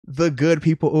the good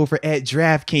people over at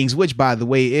DraftKings, which, by the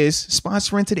way, is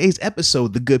sponsoring today's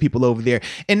episode, the good people over there.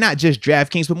 And not just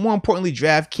DraftKings, but more importantly,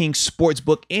 DraftKings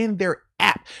Sportsbook and their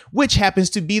app, which happens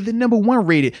to be the #1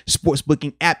 rated sports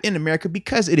booking app in America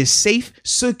because it is safe,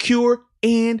 secure,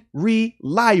 and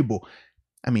reliable.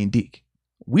 I mean, Deke,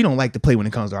 we don't like to play when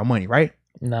it comes to our money, right?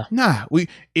 No. Nah,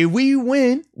 if we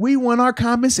win, we want our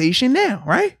compensation now,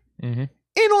 right? Mm-hmm.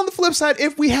 And on the flip side,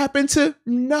 if we happen to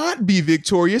not be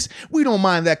victorious, we don't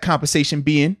mind that compensation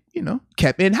being,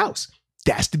 kept in-house.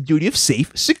 That's the beauty of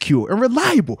safe, secure, and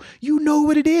reliable. You know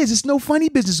what it is. It's no funny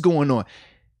business going on.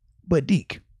 But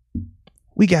Deke,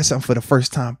 we got something for the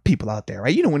first time people out there,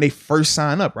 right? You know when they first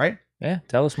sign up, right? Yeah,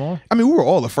 tell us more. I mean, we were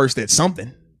all the first at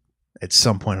something at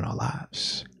some point in our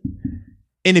lives.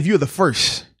 And if you're the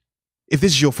first, if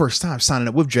this is your first time signing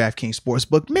up with DraftKings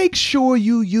Sportsbook, make sure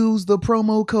you use the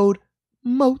promo code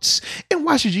MOATS. And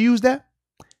why should you use that?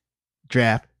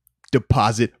 Draft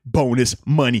deposit bonus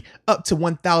money, up to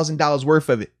 $1,000 worth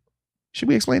of it. Should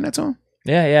we explain that to him?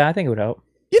 Yeah, I think it would help.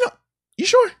 You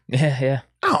sure? Yeah.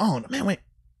 I don't know, man. Wait,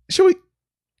 should we?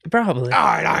 Probably. All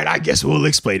right. I guess we'll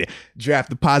explain it.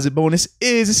 Draft deposit bonus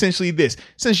is essentially this.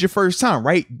 Since your first time,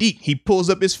 right? Deke, he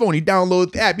pulls up his phone. He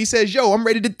downloads the app. He says, yo, I'm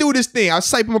ready to do this thing. I'll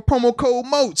type him a promo code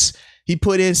MOATS. He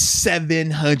put in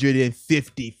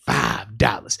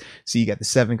 $755. So you got the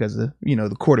 7 because of,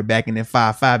 the quarterback, and then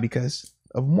 55 because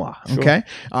of moi. Okay.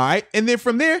 Sure. All right. And then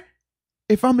from there,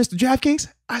 if I'm Mr.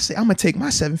 DraftKings, I say, I'm going to take my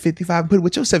 755 and put it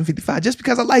with your 755 just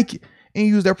because I like it, and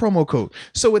use their promo code.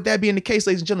 So with that being the case,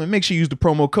 ladies and gentlemen, make sure you use the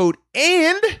promo code.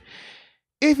 And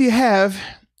if you have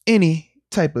any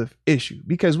type of issue,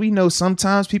 because we know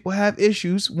sometimes people have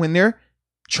issues when they're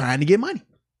trying to get money,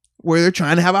 where they're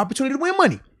trying to have opportunity to win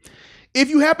money. If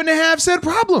you happen to have said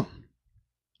problem,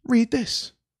 read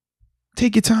this.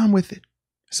 Take your time with it.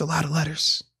 It's a lot of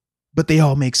letters, but they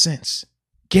all make sense.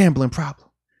 Gambling problem.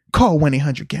 Call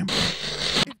 1-800-GAMBLER.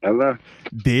 Hello.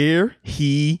 There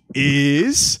he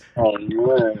is. Oh,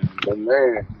 man. The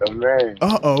man.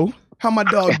 Uh-oh. How my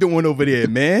dog doing over there,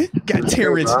 man? Got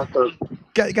Terence. Got the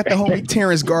homie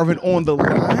Terence Garvin on the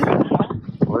line.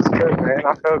 What's good, man?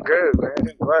 I feel good,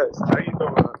 man. Blessed. How you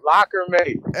doing? Locker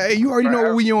mate. Hey, you already know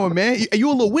what we on, man. You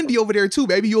a little windy over there too,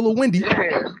 baby. You a little windy.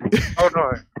 Yeah. Hold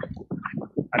on.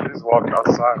 I just walked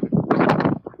outside.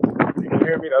 You can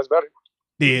hear me? That's better.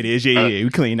 There it is. Yeah. We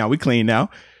clean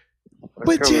now.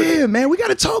 But yeah, man, we got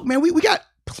to talk, man. We got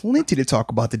plenty to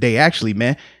talk about today, actually,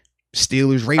 man.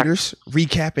 Steelers, Raiders,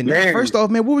 recapping. Man. First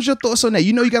off, man, what was your thoughts on that?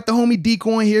 You got the homie Deke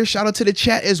on here. Shout out to the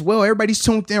chat as well. Everybody's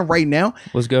tuned in right now.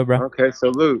 What's good, bro? Okay,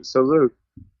 salute.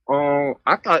 I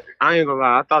thought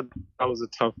that was a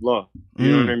tough loss.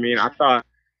 You know what I mean? I thought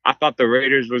the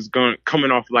Raiders was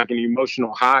coming off like an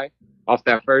emotional high off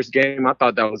that first game. I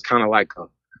thought that was kind of like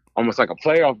almost like a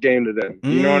playoff game to them.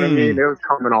 You know what I mean? They was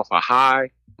coming off a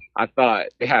high. I thought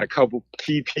they had a couple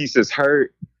key pieces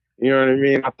hurt. You know what I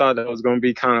mean? I thought that was going to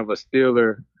be kind of a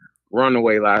Steeler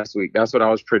runaway last week. That's what I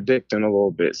was predicting a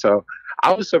little bit. So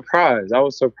I was surprised. I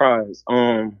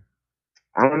don't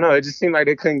know. It just seemed like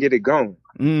they couldn't get it going.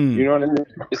 You know what I mean?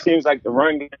 It seems like the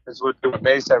run game is what they would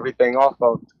base everything off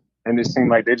of. And it seemed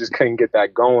like they just couldn't get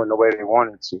that going the way they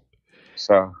wanted to.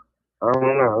 So I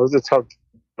don't know. It was a tough.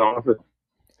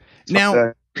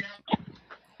 Now,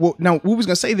 we was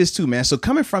going to say this too, man. So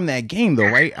coming from that game though,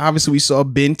 right? Obviously we saw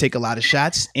Ben take a lot of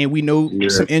shots and we know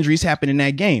some injuries happened in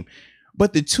that game.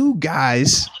 But the two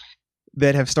guys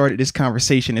that have started this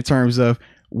conversation in terms of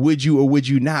would you or would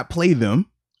you not play them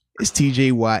is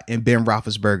TJ Watt and Ben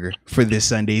Roethlisberger for this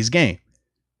Sunday's game.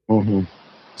 Mm-hmm.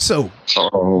 So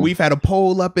we've had a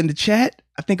poll up in the chat.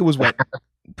 I think it was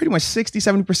pretty much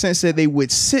 60-70% said they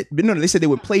would sit. No, they said they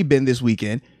would play Ben this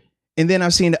weekend. And then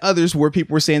I've seen the others where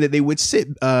people were saying that they would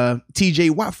sit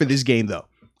TJ Watt for this game, though.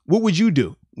 What would you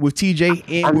do with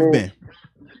TJ and with Ben?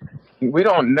 We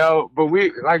don't know, but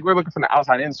we're looking from the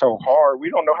outside in so hard. We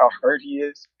don't know how hurt he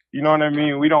is. You know what I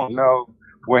mean? We don't know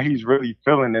what he's really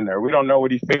feeling in there. We don't know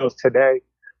what he feels today.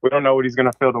 We don't know what he's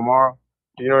going to feel tomorrow.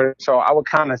 You know what I mean? So I would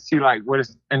kind of see like what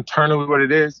is internally what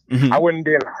it is. Mm-hmm. I wouldn't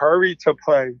be in a hurry to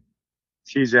play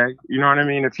TJ. You know what I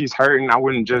mean? If he's hurting, I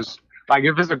wouldn't just like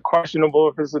if it's a questionable,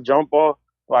 if it's a jump ball,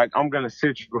 like I'm going to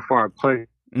sit you before I play.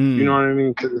 You know what I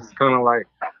mean? Because it's kind of like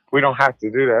we don't have to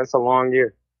do that. It's a long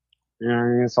year. You know what I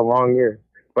mean? It's a long year.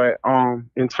 But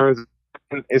in terms of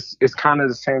it's kind of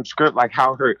the same script. Like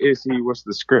how hurt is he? What's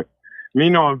the script? Me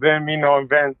knowing Ben,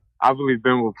 I believe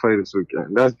Ben will play this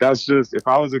weekend. That's just if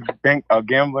I was a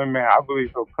gambling man, I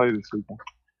believe he'll play this weekend.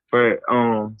 But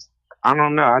I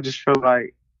don't know. I just feel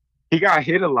like he got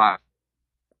hit a lot.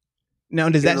 Now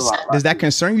does that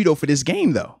concern you though for this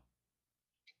game though?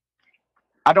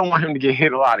 I don't want him to get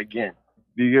hit a lot again.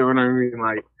 Do you get what I mean?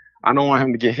 Like, I don't want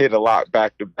him to get hit a lot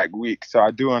back-to-back weeks. So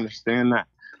I do understand that.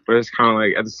 But it's kind of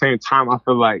like, at the same time, I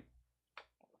feel like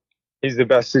he's the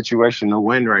best situation to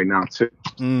win right now, too.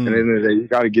 And at the end of the day, you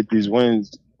got to get these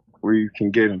wins where you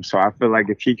can get them. So I feel like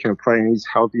if he can play and he's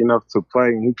healthy enough to play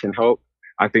and he can help,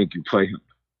 I think you play him.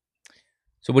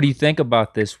 So what do you think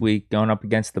about this week going up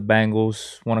against the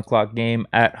Bengals, 1 o'clock game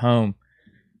at home?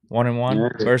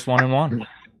 1-1, first 1-1.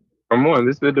 Come on,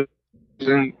 this is a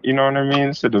division, you know what I mean?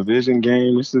 It's a division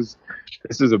game. This is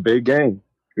a big game.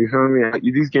 You feel me? Like,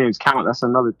 these games count. That's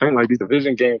another thing. Like, these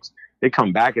division games, they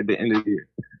come back at the end of the year.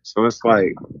 So it's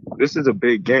like, this is a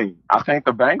big game. I think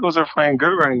the Bengals are playing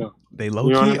good right now. They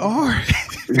low-key are.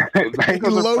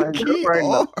 Bengals are playing good right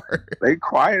now. They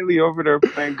quietly over there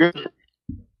playing good.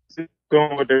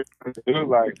 Doing what they're going to do.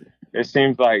 Like, it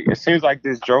seems like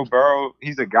this Joe Burrow,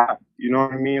 he's a guy. You know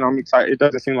what I mean? I'm excited. It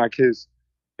doesn't seem like his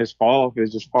fall off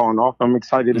is just falling off. I'm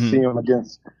excited to see him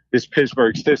against this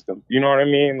Pittsburgh system. You know what I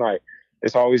mean? Like,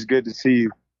 it's always good to see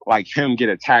like him get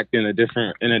attacked in a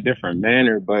different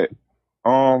manner. But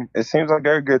it seems like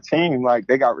they're a good team. Like,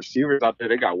 they got receivers out there,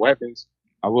 they got weapons.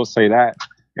 I will say that.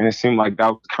 And it seemed like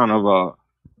that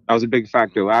was a big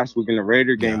factor last week in the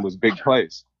Raider game was big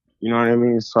plays. You know what I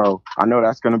mean? So I know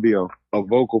that's going to be a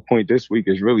vocal point this week,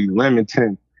 is really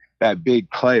limiting that big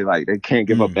play. Like, they can't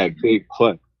give up that big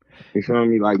play. You feel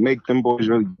me? Like, make them boys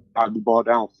really drive the ball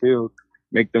downfield,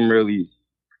 make them really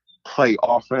play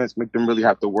offense, make them really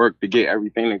have to work to get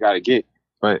everything they got to get.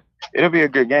 But it'll be a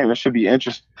good game. It should be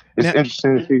interesting. It's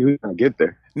interesting to see who's going to get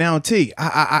there. Now, T,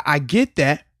 I get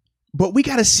that, but we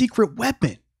got a secret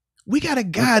weapon. We got a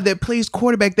guy that plays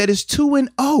quarterback that is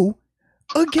 2-0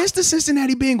 against the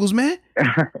Cincinnati Bengals, man.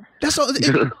 That's all.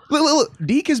 Look,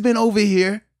 Deke has been over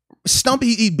here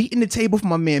he beating the table for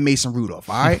my man Mason Rudolph.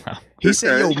 All right, he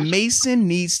said, "Yo, Mason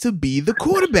needs to be the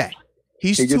quarterback.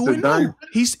 He's 2-0.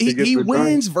 He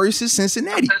wins versus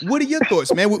Cincinnati." What are your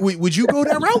thoughts, man? Would you go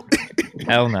that route?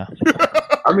 Hell no.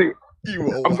 I mean,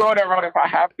 I'm going that route if I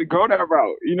have to go that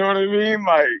route. You know what I mean?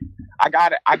 Like, I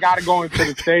gotta go into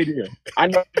the stadium. I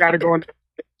know I gotta go into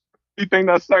anything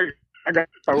that's certain. I gotta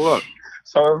show up.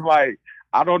 So it's like,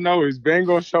 I don't know. Is Ben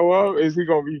gonna show up? Is he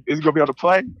gonna be able to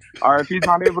play? Or if he's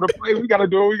not able to play, we gotta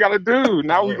do what we gotta do.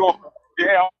 Now we gonna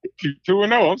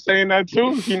 2-0. I'm saying that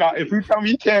too. If he tell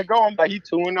me he can't go, I'm like, he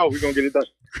 2-0. We gonna get it done.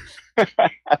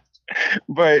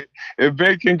 But if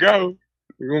Ben can go,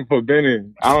 we're gonna put Ben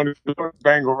in. I don't know the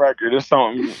Bengal record. It's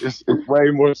something. It's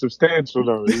way more substantial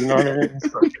though. You know what I mean?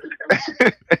 So.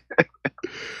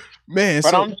 Man,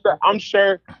 but I'm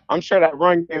sure that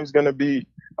run game is gonna be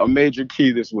a major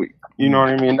key this week. You know what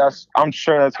I mean? I'm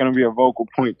sure that's going to be a vocal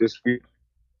point this week.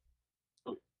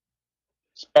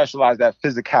 Specialize that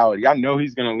physicality. I know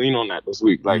he's going to lean on that this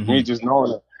week. Like, me just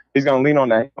knowing that he's going to lean on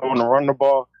that. He's going to run the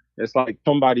ball. It's like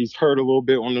somebody's hurt a little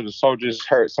bit. One of the soldiers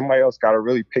hurt. Somebody else got to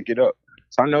really pick it up.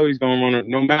 So I know he's going to run it.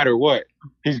 No matter what,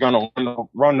 he's going to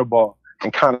run the ball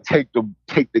and kind of take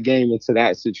the game into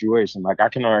that situation. Like, I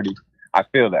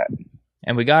feel that.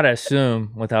 And we got to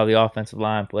assume with how the offensive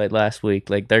line played last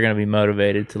week, like, they're going to be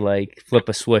motivated to, like, flip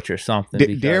a switch or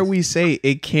something. Dare we say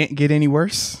it can't get any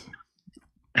worse?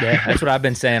 Yeah, that's what I've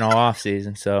been saying all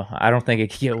offseason. So I don't think it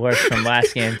can get worse from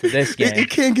last game to this game. It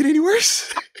can't get any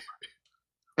worse?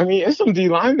 I mean, it's some D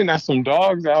linemen that's some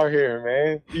dogs out here,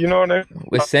 man. You know what I mean?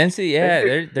 With Cincy,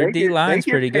 yeah, their D line's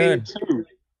pretty good. Too.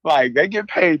 Like, they get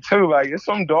paid too. Like, it's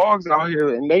some dogs out here,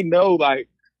 and they know, like,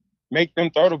 make them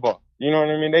throw the ball. You know what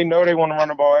I mean? They know they want to run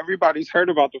the ball. Everybody's heard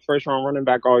about the first round running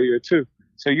back all year too.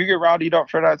 So you get rowdied up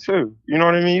for that too. You know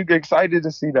what I mean? You get excited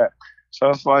to see that. So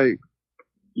it's like,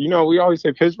 you know, we always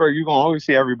say Pittsburgh, you're going to always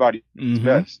see everybody's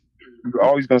best. You're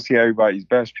always going to see everybody's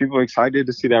best. People are excited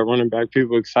to see that running back.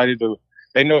 People are excited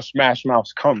they know Smash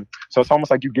Mouth's coming. So it's almost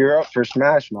like you gear up for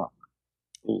Smash Mouth.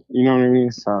 You know what I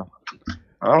mean? So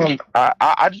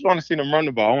I just want to see them run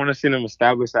the ball. I want to see them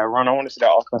establish that run. I want to see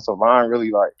that offensive line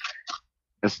really, like,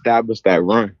 establish that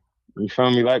run. You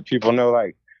feel me? Like, people know,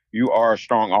 like, you are a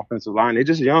strong offensive line. They're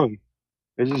just young.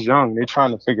 They're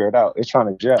trying to figure it out. They're trying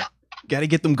to gel. Got to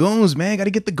get them goons, man. Got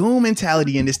to get the goon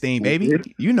mentality in this thing, baby.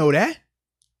 You know that.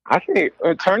 I think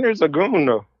Turner's a goon,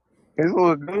 though. He's a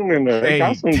little goon in there. They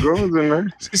got some goons in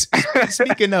there.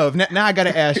 Speaking of, now I got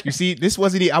to ask you. See, I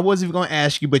wasn't even going to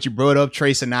ask you, but you brought up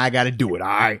Trace, and now I got to do it. All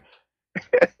right.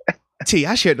 T,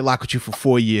 I shared the lock with you for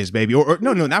 4 years, baby. Or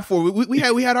no, not 4. We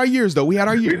had our years though. We had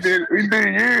our years. We did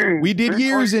years. We did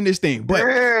years in this thing. But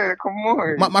yeah, come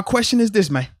on. My question is this,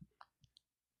 man.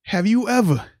 Have you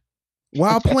ever,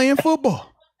 while playing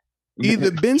football,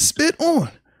 either been spit on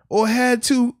or had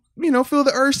to feel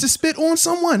the urge to spit on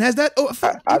someone? Has that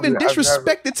even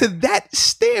disrespected to that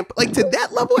stamp, like to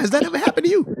that level? Has that ever happened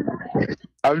to you?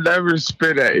 I've never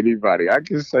spit at anybody. I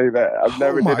can say that. I've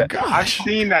never did that. Gosh. I've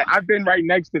seen that. I've been right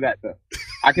next to that though.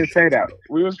 I can say that.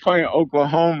 We was playing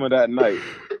Oklahoma that night,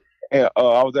 and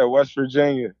I was at West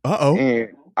Virginia. And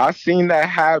I seen that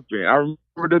happen. I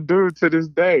remember the dude to this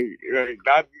day. Like,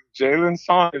 that Jalen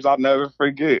Saunders, I'll never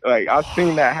forget. Like, I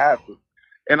seen that happen.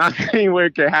 And I seen where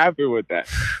it can happen with that.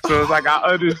 So it's like, I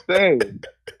understand.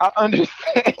 Oh,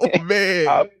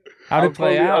 man. How did it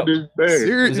play out?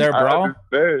 Seriously? Is there a brawl?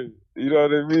 You know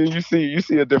what I mean? You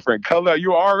see a different color.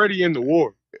 You're already in the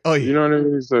war. Oh, yeah. You know what I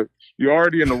mean? So you're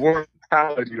already in the war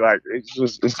mentality. Like,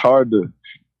 it's hard to.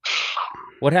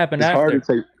 What happened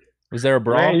after? Was there a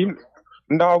brawl? Man,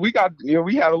 no, we had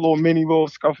a little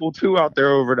scuffle too out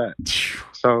there over that.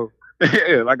 So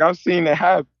yeah, like I've seen it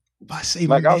happen. I say,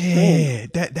 like, man,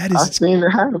 that is. I've seen it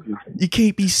happen. You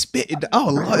can't be spitting.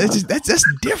 Oh Lord, that's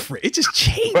different. It just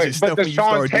changes stuff when you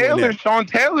start doing that. Sean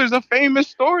Taylor's a famous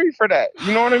story for that.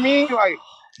 You know what I mean? Like,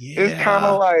 it's kind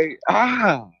of like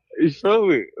you feel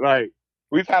it. Like,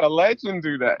 we've had a legend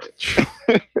do that.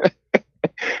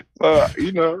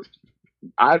 So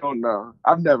I don't know.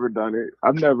 I've never done it.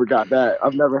 I've never got that.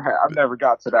 I've never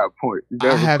got to that point.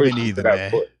 I haven't either,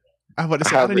 man.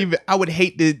 I would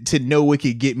hate to know it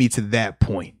could get me to that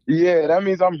point. Yeah, that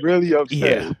means I'm really upset.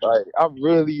 Yeah. Like, I'm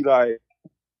really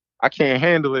I can't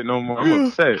handle it no more. I'm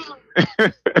upset.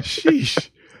 Sheesh.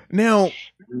 Now,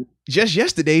 just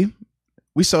yesterday,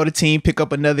 we saw the team pick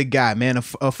up another guy, man,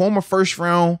 a former first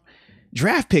round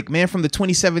draft pick, man, from the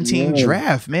 2017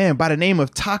 draft, man, by the name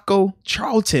of Taco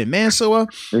Charlton, man. So,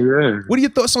 what are your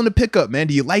thoughts on the pickup, man?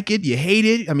 Do you like it? Do you hate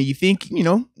it? I mean, you think, he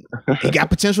got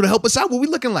potential to help us out? What we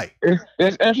looking like?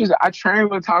 It's interesting. I trained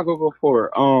with Taco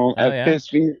before at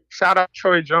Pittsburgh. Shout out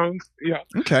Troy Jones. Yeah.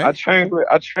 Okay. I trained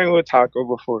with Taco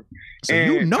before. So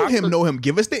and know him.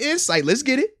 Give us the insight. Let's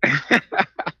get it.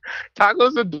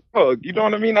 Taco's a dog. You know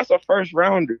what I mean? That's a first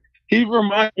rounder. He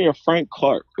reminds me of Frank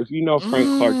Clark. If you know Frank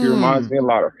Clark, he reminds me a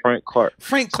lot of Frank Clark.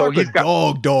 Frank Clark is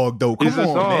dog though. Come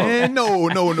on, man. No.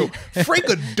 Frank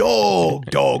a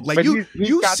dog. Like, you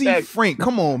see that. Frank.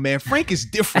 Come on, man. Frank is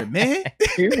different, man.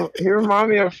 he reminds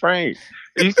me of Frank.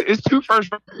 It's two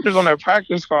first rounders on that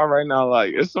practice squad right now.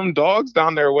 Like, it's some dogs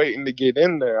down there waiting to get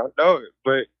in there. I know it.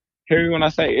 But hear me when I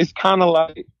say it's kind of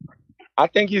like, I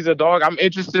think he's a dog. I'm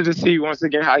interested to see once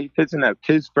again how he fits in that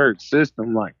Pittsburgh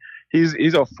system. Like, he's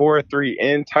a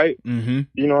 4-3 type. Mm-hmm.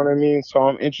 You know what I mean? So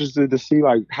I'm interested to see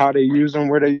like how they use him,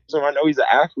 where they use him. I know he's an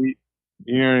athlete.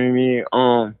 You know what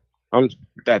I mean?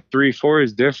 That 3-4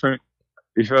 is different.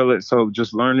 You feel it? So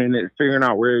just learning it, figuring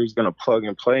out where he's gonna plug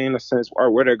and play in a sense, or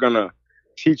where they're gonna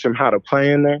teach him how to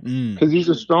play in there. Because he's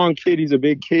a strong kid. He's a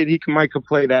big kid. He could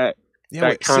play that. Yeah,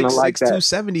 that kind of like that.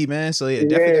 270, man. So yeah,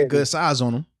 definitely got good size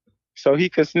on him. So he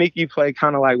could sneaky play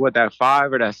kind of like that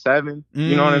 5 or that 7.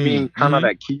 You know what I mean? Kind of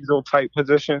that Kiesel type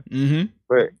position. Mm-hmm.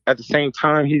 But at the same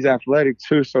time, he's athletic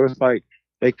too. So it's like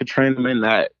they could train him in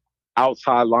that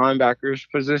outside linebackers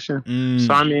position.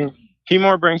 So I mean, he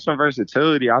more brings some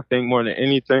versatility, I think, more than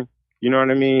anything. You know what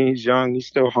I mean? He's young. He's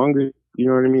still hungry. You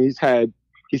know what I mean? He's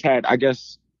had, I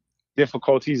guess,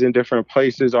 difficulties in different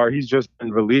places, or he's just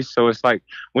been released. So it's like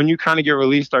when you kind of get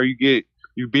released, or you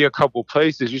be a couple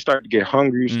places, you start to get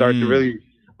hungry. You start to really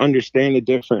understand the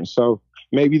difference. So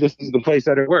maybe this is the place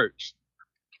that it works.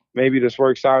 Maybe this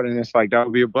works out, and it's like that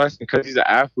would be a blessing because he's an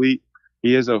athlete.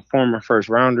 He is a former first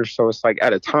rounder. So it's like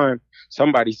at a time,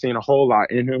 somebody's seen a whole lot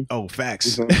in him. Oh,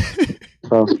 facts.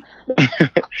 So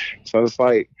it's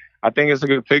like, I think it's a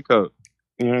good pickup.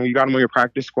 You got him on your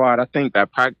practice squad. I think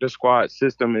that practice squad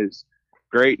system is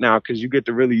great now because you get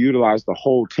to really utilize the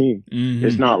whole team. Mm-hmm.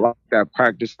 It's not like that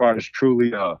practice squad is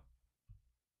truly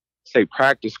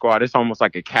practice squad. It's almost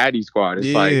like a caddy squad.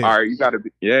 It's like, all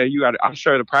right, I'm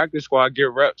sure the practice squad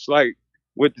get reps like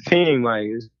with the team. Like,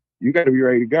 you got to be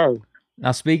ready to go.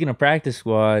 Now, speaking of practice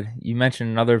squad, you mentioned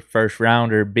another first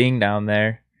rounder being down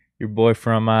there. Your boy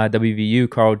from WVU,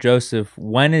 Carl Joseph.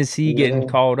 When is he getting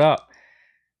called up?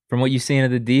 From what you've seen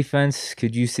of the defense,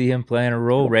 could you see him playing a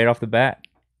role right off the bat?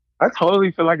 I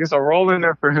totally feel like it's a role in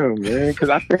there for him, man. Because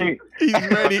I think he's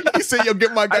ready. He said, "Yo,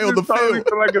 get my guy on the field." I totally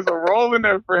feel like it's a role in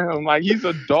there for him. Like, he's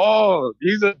a dog.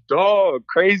 He's a dog.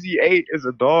 Crazy 8 is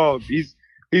a dog. He's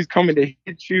coming to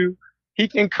hit you. He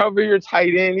can cover your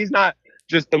tight end. He's not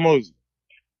just the most,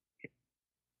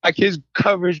 like, his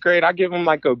coverage grade, I give him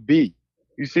like a B.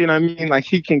 You see what I mean? Like,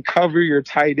 he can cover your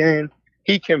tight end.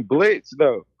 He can blitz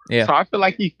though. Yeah. So I feel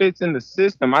like he fits in the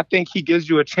system. I think he gives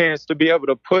you a chance to be able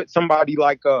to put somebody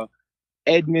like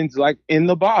Edmonds like in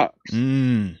the box.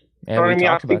 You know what I mean?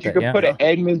 I think you can put an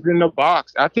Edmonds in the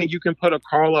box. I think you can put a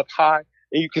Carl up high,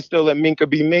 and you can still let Minka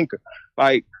be Minka.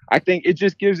 Like, I think it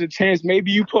just gives a chance.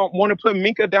 Maybe you want to put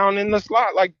Minka down in the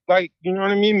slot. Like you know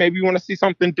what I mean? Maybe you want to see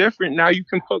something different. Now you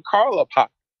can put Carl up high.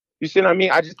 You see what I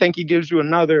mean? I just think he gives you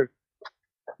another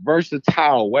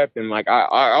versatile weapon. Like,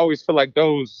 I always feel like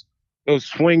those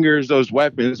swingers, those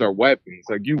weapons are weapons.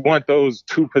 Like, you want those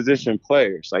two position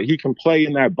players. Like, he can play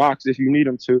in that box if you need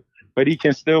him to, but he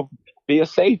can still be a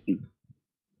safety.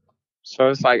 So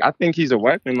it's like, I think he's a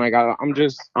weapon. Like,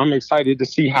 I'm excited to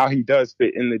see how he does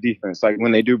fit in the defense. Like,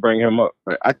 when they do bring him up,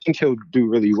 I think he'll do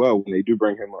really well when they do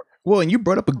bring him up. Well, and you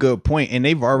brought up a good point, and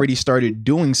they've already started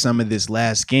doing some of this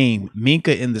last game.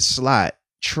 Minka in the slot,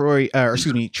 Trey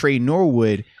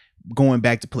Norwood going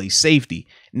back to play safety.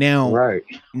 Now, right.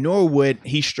 Norwood,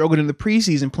 he struggled in the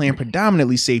preseason playing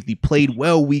predominantly safety, played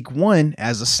well week 1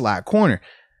 as a slot corner.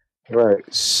 Right.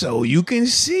 So you can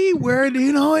see where,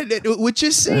 you know, what you're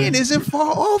seeing isn't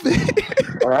far off.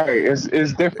 Right.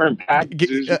 It's different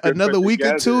packages. Another week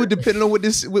or two, depending on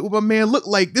what my man looked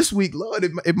like this week. Lord,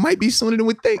 it might be sooner than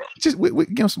we think. Just give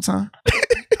him some time.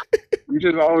 You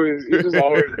just always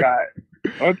got.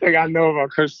 One thing I know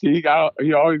about Coach T,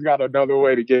 he always got another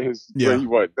way to get his what he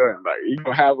wants done. Like, he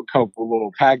gonna have a couple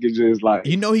little packages. Like,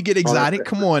 you know, he get exotic.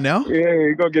 Come on now. Yeah,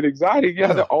 he gonna get exotic.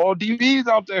 Yeah, the all DBs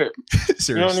out there.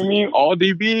 Seriously. You know what I mean? All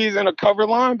DBs and a cover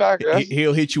linebacker.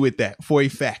 He'll hit you with that for a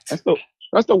fact.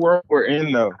 That's the world we're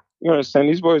in, though. You understand?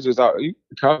 These boys is out. You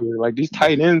cover like these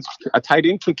tight ends. A tight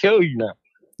end can kill you now.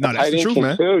 No, that's the truth,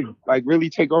 man. Kill you. Like,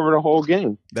 really take over the whole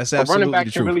game. That's absolutely running back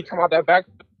the can truth. really come out that back,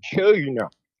 kill you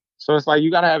now. So it's like, you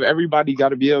got to have everybody got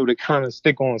to be able to kind of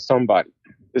stick on somebody.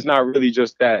 It's not really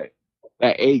just that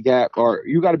A gap, or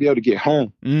you got to be able to get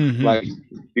home. Mm-hmm. Like,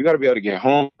 you got to be able to get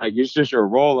home. Like, it's just your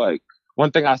role. Like,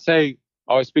 one thing I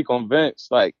always speak on Vince,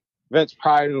 like, Vince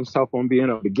prided himself on being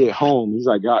able to get home. He's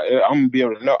like, I'm going to be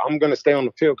able to know. I'm going to stay on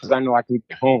the field because I know I can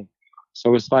get home.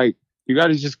 So it's like, you got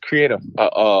to just create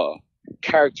a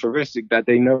characteristic that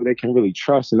they know they can really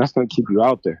trust, and that's going to keep you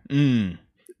out there.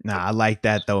 Nah, I like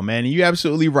that though, man. You're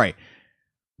absolutely right.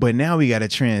 But now we got to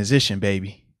transition,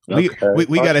 baby. We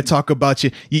got to talk about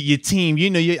your team. You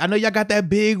know, I know y'all got that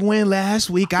big win last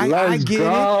week. I get it.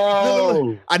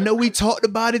 Look, I know we talked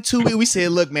about it too. We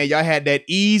said, look, man, y'all had that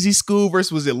easy school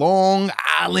versus, was it Long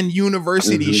Island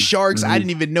University Sharks? I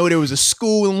didn't even know there was a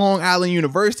school in Long Island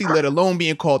University, let alone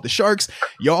being called the Sharks.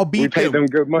 Y'all beat we paid them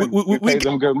good money. We paid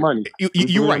them good money.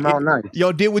 You're right. Nice.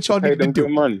 Y'all did what y'all needed to do.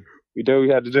 Good money. We did what we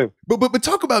had to do. But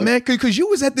talk about, man, because you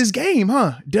was at this game,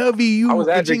 huh? WVU,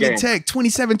 Virginia Tech,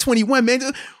 27-21,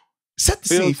 man. Set the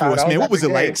scene for us, man. What was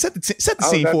it like? Set the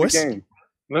scene for us.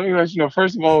 Let me let you know,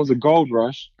 first of all, it was a gold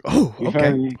rush. Oh,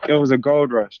 okay. It was a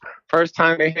gold rush. First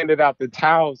time they handed out the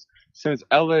towels since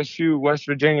LSU, West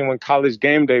Virginia, when College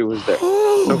Game Day was there.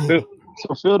 Oh.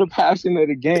 So feel the passion of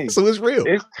the game. So it's real.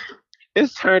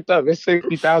 It's turned up. It's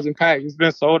 60,000 packs. It's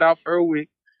been sold out for a week.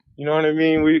 You know what I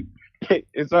mean?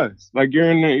 It's us. Like, you're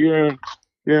in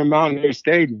Mountaineer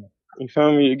Stadium. You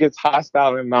feel me? It gets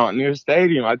hostile in Mountaineer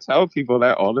Stadium. I tell people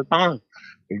that all the time.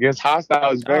 It gets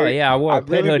hostile. It's very, oh yeah, I wore a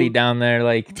pit hoodie down there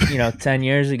 10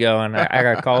 years ago, and I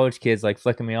got college kids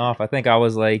flicking me off. I think I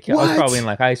was I was probably in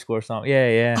high school or something.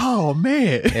 Yeah. Oh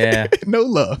man. Yeah. No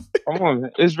love. Come on,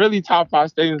 man. It's really top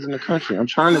 5 stadiums in the country. I'm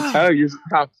trying to tell you, it's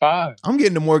top 5. I'm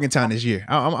getting to Morgantown this year.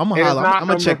 I'm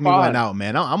gonna check me one out,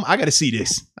 man. I gotta see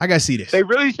this. They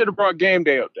really should have brought game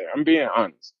day up there. I'm being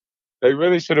honest. They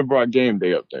really should have brought game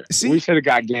day up there. See? We should have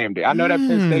got game day. I know that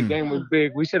Penn State game was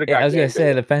big. We should have got game day. I was going to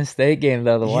say, the Penn State game,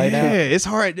 though, the whiteout. Yeah, it's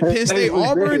hard. The Penn State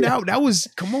Auburn, that was,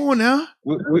 come on now.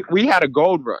 We had a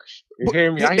gold rush. You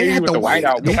hear me? I hear you with the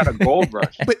whiteout. We had a gold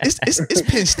rush. But it's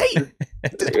Penn State.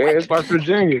 It's West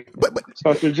Virginia. It's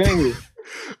West Virginia.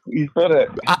 You feel that?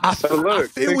 I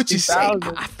feel what you're saying.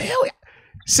 I feel it.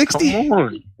 60. Come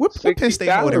on. What Penn State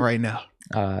holding right now?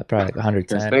 Probably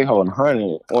 110. They holding 100,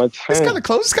 110. It's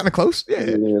kind of close.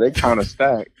 Yeah, they kind of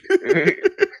stacked.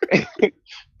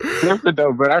 Different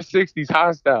though, but our 60's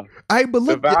hostile. But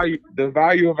look, the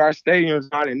value of our stadium is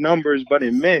not in numbers, but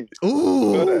in men.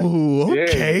 Ooh,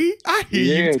 okay. Yeah. I hear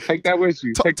you. Yeah, take that with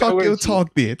you. Talk your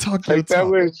talk there. Talk your talk. Take that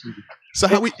with you. So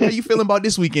how you feeling about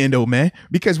this weekend though, man?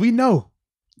 Because we know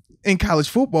in college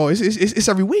football, it's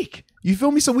every week. You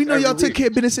feel me? So we know y'all took care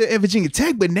of business at Virginia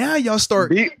Tech, but now y'all start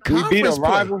we beat a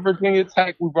rival Virginia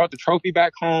Tech. We brought the trophy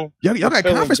back home. Y'all got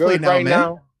conference play now, man.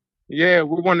 Now. Yeah,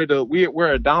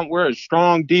 we're a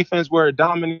strong defense. We're a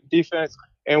dominant defense,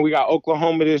 and we got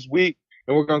Oklahoma this week,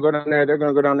 and we're gonna go down there. They're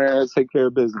gonna go down there and take care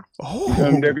of business. Oh,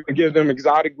 they're gonna give them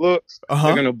exotic looks.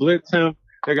 They're gonna blitz him.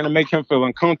 They're gonna make him feel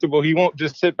uncomfortable. He won't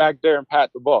just sit back there and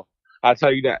pat the ball. I'll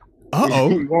tell you that.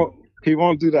 He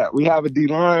won't do that. We have a D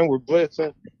line. We're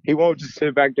blitzing. He won't just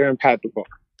sit back there and pat the ball.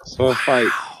 So it's like,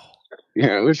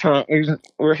 yeah,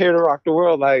 we're here to rock the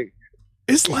world. Like,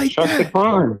 it's like trust the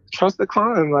climb. Trust the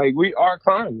climb. Like, we are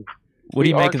climbing. What do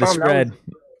you make of the spread?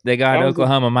 They got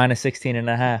Oklahoma minus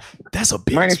 16.5. That's a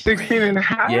big minus spread.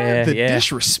 16.5. Yeah, The yeah.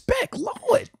 disrespect,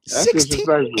 Lord. That's 16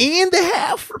 and a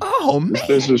half. Oh, man.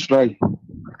 Disrespectful.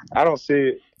 I don't see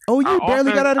it. Oh, you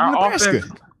barely got out of Nebraska.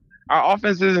 Our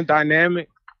offense isn't dynamic,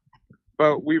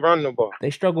 but we run the ball. They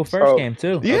struggled first game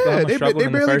too. Yeah, Oklahoma they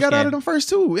barely got out of them first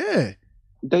two. Yeah,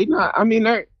 they not. I mean,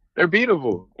 they're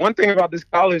beatable. One thing about this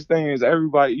college thing is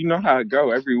everybody. You know how it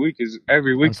go. Every week's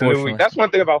a new week. That's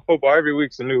one thing about football. Every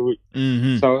week's a new week.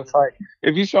 Mm-hmm. So it's like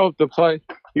if you show up to play,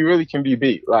 you really can be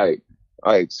beat. Like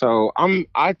so.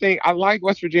 I think I like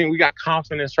West Virginia. We got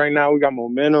confidence right now. We got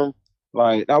momentum.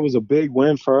 Like, that was a big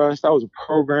win for us. That was a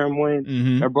program win.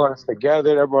 Mm-hmm. That brought us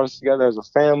together. That brought us together as a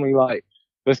family. Like,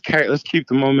 let's keep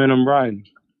the momentum riding.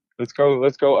 Let's go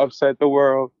upset the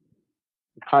world.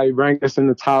 Probably rank us in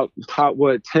the top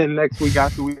 10 next week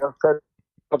after we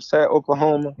upset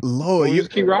Oklahoma. Lord, you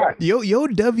keep riding. Your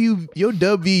WVU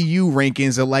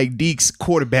rankings are like Deke's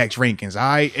quarterbacks rankings.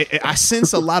 I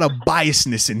sense a lot of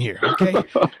biasness in here. Okay,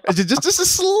 just a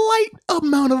slight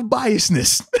amount of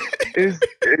biasness.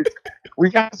 We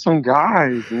got some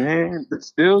guys, man. The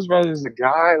Stills brothers, a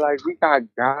guy. Like, we got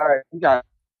guys. We got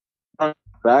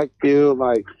backfield.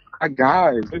 Like,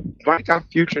 guys. We got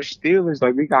future Steelers.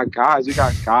 Like, we got guys. We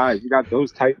got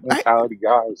those type mentality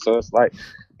guys. So it's like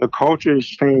the culture is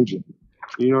changing.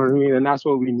 You know what I mean? And that's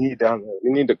what we need down there.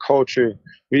 We need the culture.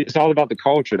 It's all about the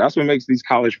culture. That's what makes these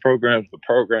college programs the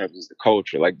programs is the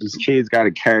culture. Like, these kids got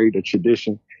to carry the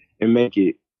tradition and make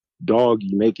it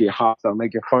doggy, make it hostile,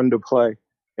 make it fun to play.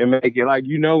 And make it like,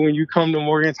 when you come to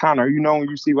Morgantown or when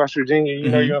you see West Virginia,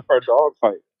 you're in for a dog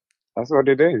fight. That's what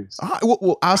it is.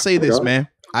 Well, I'll say this, man.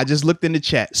 I just looked in the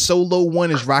chat. Solo One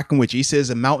is rocking with you. He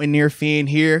says a Mountaineer fan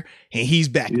here, and he's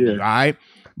back. Yeah. All right.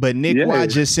 But Nick Y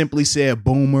just simply said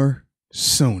Boomer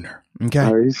Sooner.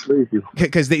 Okay. He's sleepy.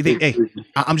 Because hey,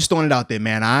 I'm just throwing it out there,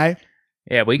 man.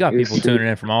 Yeah, we got people tuning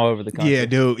in from all over the country. Yeah,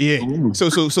 dude. Yeah.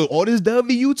 So all this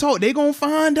WVU talk, they gonna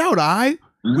find out, all right?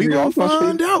 We gonna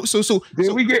find out.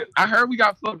 I heard we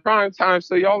got full prime time,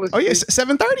 so y'all listen. Oh yeah,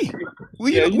 7:30.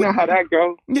 You know how that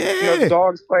go. Yeah. The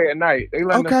dogs play at night. They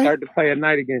let them start to play at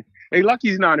night again. They lucky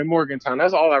he's not in Morgantown.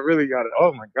 That's all I really got.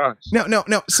 Oh my gosh. No.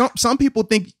 Some people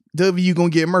think WVU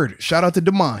gonna get murdered. Shout out to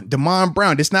Damon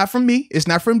Brown. It's not from me. It's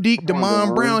not from Deke.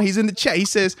 Damon Brown. He's in the chat. He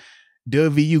says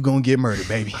WVU gonna get murdered,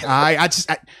 baby.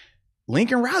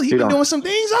 Lincoln Riley. He been doing some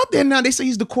things out there now. They say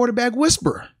he's the quarterback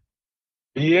whisperer.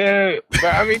 Yeah, but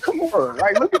I mean, come on.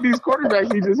 Like, look at these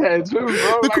quarterbacks he just had too,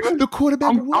 bro. The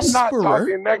quarterback whisperer. I'm not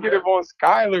talking negative on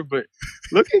Skyler, but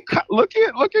look at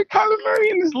Kyler Murray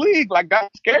in this league. Like, that's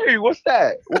scary. What's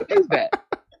that? What is that?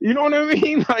 You know what I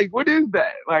mean? Like, what is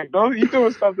that? Like, you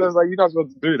doing stuff that's like, you're not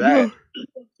supposed to do that.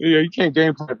 Yeah, you can't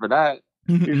game plan for that.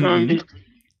 You know what I mean?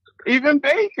 Even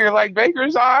Baker, like,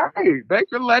 Baker's all right.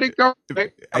 Baker let it go.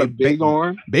 Baker got a big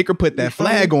arm. Baker put that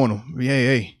flag on him.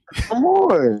 Yeah. Come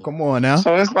on now.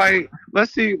 So it's like,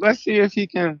 let's see if he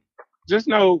can. Just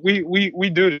know we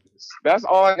do this. That's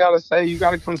all I gotta say. You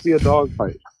gotta come see a dog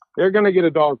fight. They're gonna get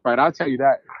a dog fight. I'll tell you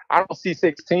that. I don't see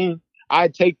 16.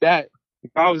 I'd take that.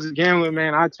 If I was a gambling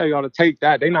man, I'd tell y'all to take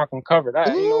that. They're not gonna cover that.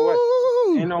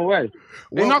 Ain't no way.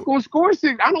 They're not gonna score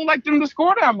 6. I don't like them to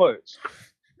score that much.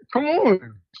 Come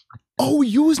on. Oh,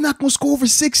 you was not gonna score over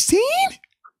 16?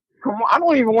 Come on, I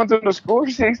don't even want them to score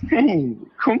 16.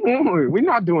 Come on, we're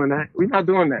not doing that.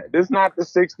 This is not the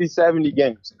 60, 70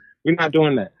 games. We're not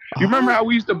doing that. You remember how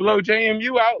we used to blow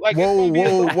JMU out? Like, whoa.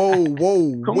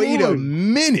 Wait a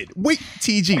minute. Wait,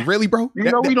 TG, really, bro?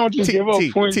 We don't just give up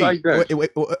points like that. Wait,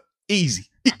 easy.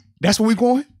 That's where we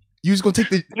going? You just gonna take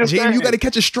the JMU got to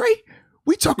catch a straight?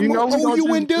 We talking about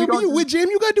OU and W. What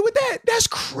JMU got to do with that? That's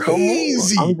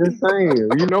crazy. I'm just saying.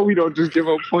 We don't just give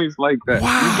up points like that.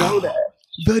 Wow. You know that.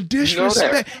 The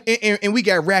disrespect, and we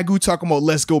got Ragu talking about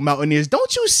let's go Mountaineers.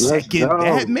 Don't you second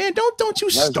that, man? Don't you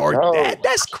start that?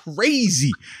 That's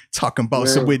crazy. Talking about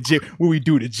some what we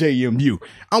do to JMU.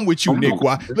 I'm with you, Nick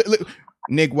Y. Look,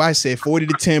 Nick Y said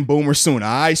 40-10 Boomer Sooner.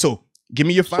 All right, so give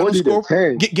me your final score.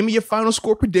 Give me your final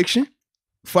score prediction.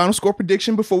 Final score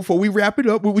prediction before we wrap it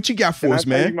up. What you got for us,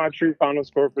 man? Can I tell you my true final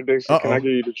score prediction? Can I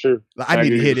give you the truth? I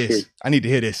need to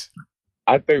hear this.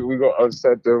 I think we're going to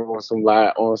upset them on some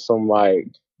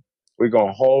we're going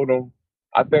to hold them.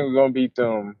 I think we're going to beat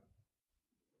them,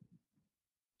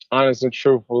 honest and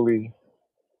truthfully,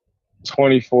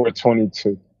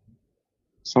 24-22.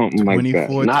 Something like that.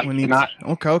 24, 20. Not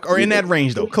okay. Or in that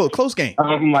range, though. Close game.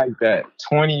 something like that.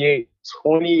 28.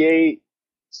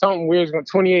 Something weird's going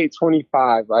 28,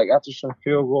 25. Like after some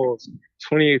field goals,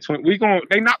 28, 20.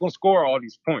 They're not going to score all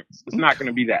these points. It's not going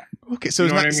to be that. Okay, so You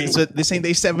know it's not. what I mean? So this ain't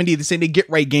they 70. This ain't they get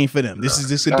right game for them. This is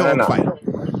just a dog fight.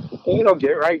 You don't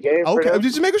get right game. Okay, for I'm them.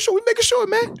 just making sure. We making sure,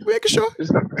 man. We making sure.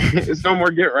 It's no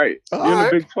more get right. All You're in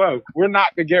right. the Big 12. We're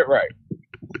not the get right.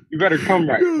 You better come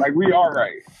right. Like we are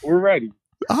right. We're ready.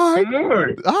 All right. Come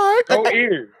on. All right. Go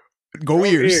ears. Go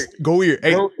ears. Go ear.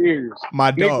 Hey, Go ears.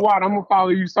 my Nick dog. Watt, I'm gonna follow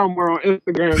you somewhere on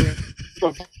Instagram.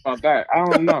 About that. I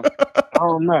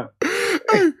don't know.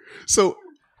 So,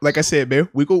 like I said, man,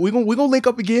 we gonna link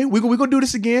up again. We gonna do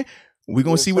this again. We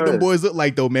gonna see what them boys look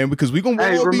like though, man, because we gonna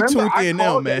all be tuned in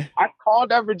now, man. I called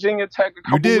that Virginia Tech a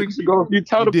couple weeks ago. If you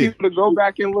tell the people to go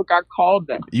back and look, I called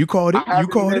that. You called it. You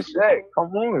called it.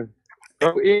 Come on.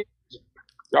 Go ears.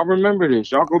 Y'all remember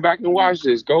this. Y'all go back and watch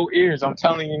this. Go ears. I'm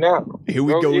telling you now. Here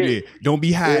we go ears. there. Don't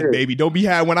be high, baby. Don't be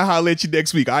high when I holler at you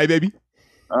next week. All right, baby?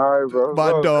 All right, bro.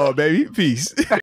 My dog, baby. Peace.